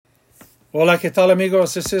Hola, ¿qué tal,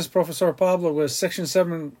 amigos? This is Professor Pablo with Section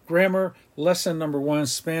 7 Grammar, Lesson Number 1,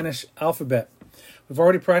 Spanish Alphabet. We've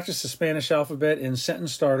already practiced the Spanish alphabet in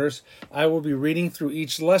sentence starters. I will be reading through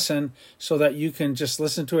each lesson so that you can just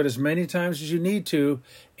listen to it as many times as you need to,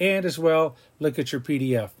 and as well, look at your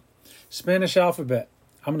PDF. Spanish alphabet.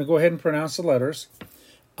 I'm going to go ahead and pronounce the letters.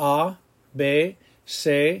 A, B,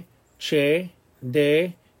 C, Ch,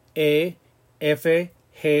 D, E, F, G,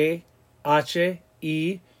 H, I, J,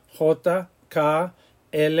 K, L,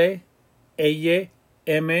 L,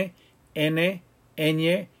 M, N,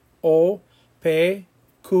 Ñ, O, P,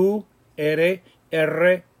 Q, R,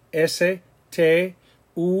 R, S, T,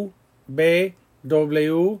 U, V,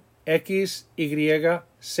 W, X, Y,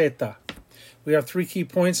 Z. We have 3 key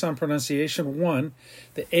points on pronunciation. 1,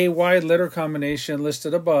 the AY letter combination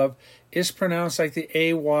listed above is pronounced like the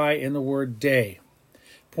AY in the word day.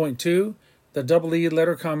 Point 2, the double E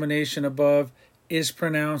letter combination above is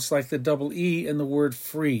pronounced like the double E in the word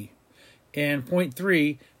free. And point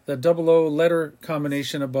 3, the double O letter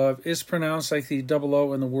combination above is pronounced like the double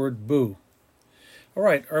O in the word boo. All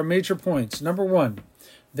right, our major points. Number 1,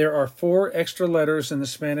 there are 4 extra letters in the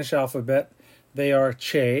Spanish alphabet. They are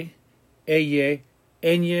Che, Ella,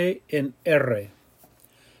 Ñ, and R.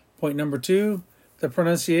 Point number 2, the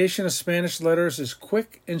pronunciation of Spanish letters is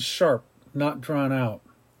quick and sharp, not drawn out.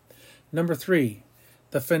 Number 3,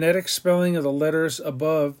 the phonetic spelling of the letters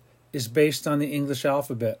above is based on the English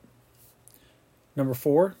alphabet. Number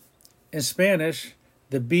 4, in Spanish,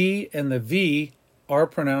 the B and the V are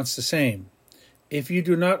pronounced the same. If you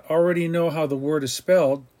do not already know how the word is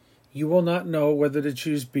spelled, you will not know whether to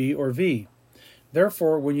choose B or V.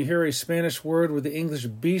 Therefore, when you hear a Spanish word with the English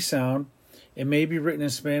B sound, it may be written in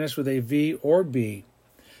Spanish with a V or B.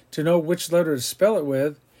 To know which letter to spell it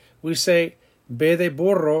with, we say B de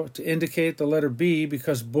burro to indicate the letter B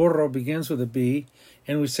because burro begins with a B,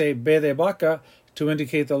 and we say B de vaca to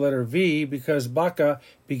indicate the letter V because vaca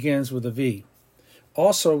begins with a V.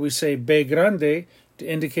 Also, we say B grande to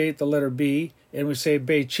indicate the letter B, and we say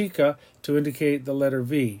B chica to indicate the letter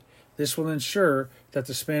V. This will ensure that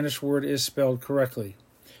the Spanish word is spelled correctly.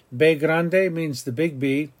 B grande means the big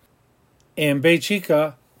B, and B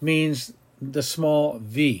chica means the small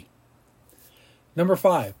V. Number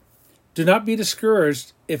 5, do not be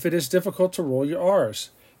discouraged if it is difficult to roll your R's.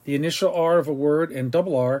 The initial R of a word and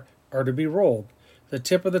double R are to be rolled. The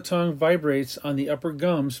tip of the tongue vibrates on the upper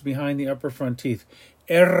gums behind the upper front teeth.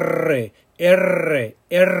 R, R,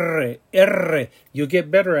 R, R. You'll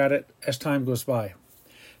get better at it as time goes by.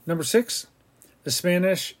 Number 6, the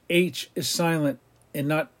Spanish H is silent and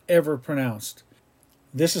not ever pronounced.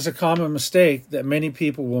 This is a common mistake that many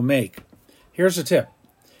people will make. Here's a tip.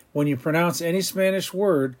 When you pronounce any Spanish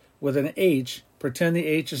word with an H, pretend the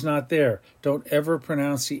H is not there. Don't ever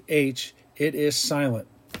pronounce the H. It is silent.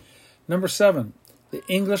 Number 7, the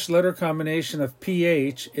English letter combination of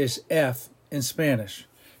PH is F in Spanish.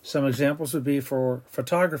 Some examples would be for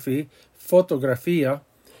photography, fotografía,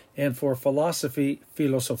 and for philosophy,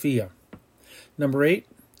 filosofía. Number 8,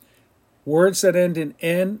 words that end in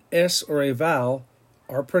N, S, or a vowel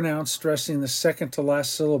are pronounced stressing the second to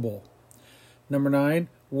last syllable. Number 9,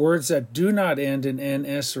 words that do not end in N,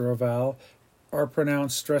 S, or a vowel are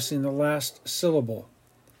pronounced stressing the last syllable.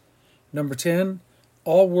 Number 10,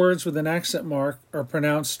 all words with an accent mark are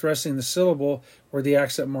pronounced stressing the syllable where the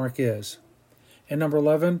accent mark is. And number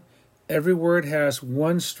 11, every word has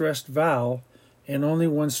one stressed vowel and only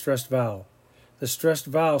one stressed vowel. The stressed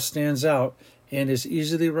vowel stands out and is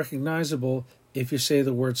easily recognizable if you say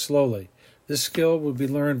the word slowly. This skill will be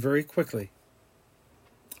learned very quickly.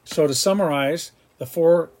 So to summarize, the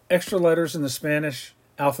 4 extra letters in the Spanish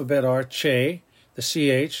alphabet are Che, the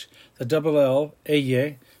CH, the double L,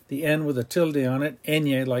 Ella, the N with a tilde on it,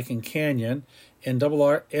 Ñ like in canyon, and double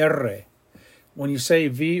R, R. When you say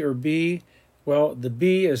V or B, well, the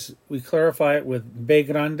B is, we clarify it with B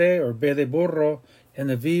grande or B de burro, and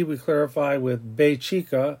the V we clarify with B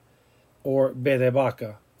chica or B de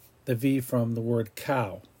vaca, the V from the word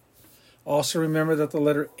cow. Also remember that the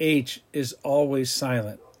letter H is always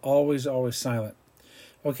silent. Always, always silent.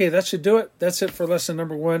 Okay, that should do it. That's it for lesson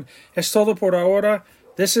number 1. Es todo por ahora.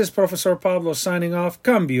 This is Professor Pablo signing off.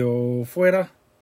 Cambio fuera.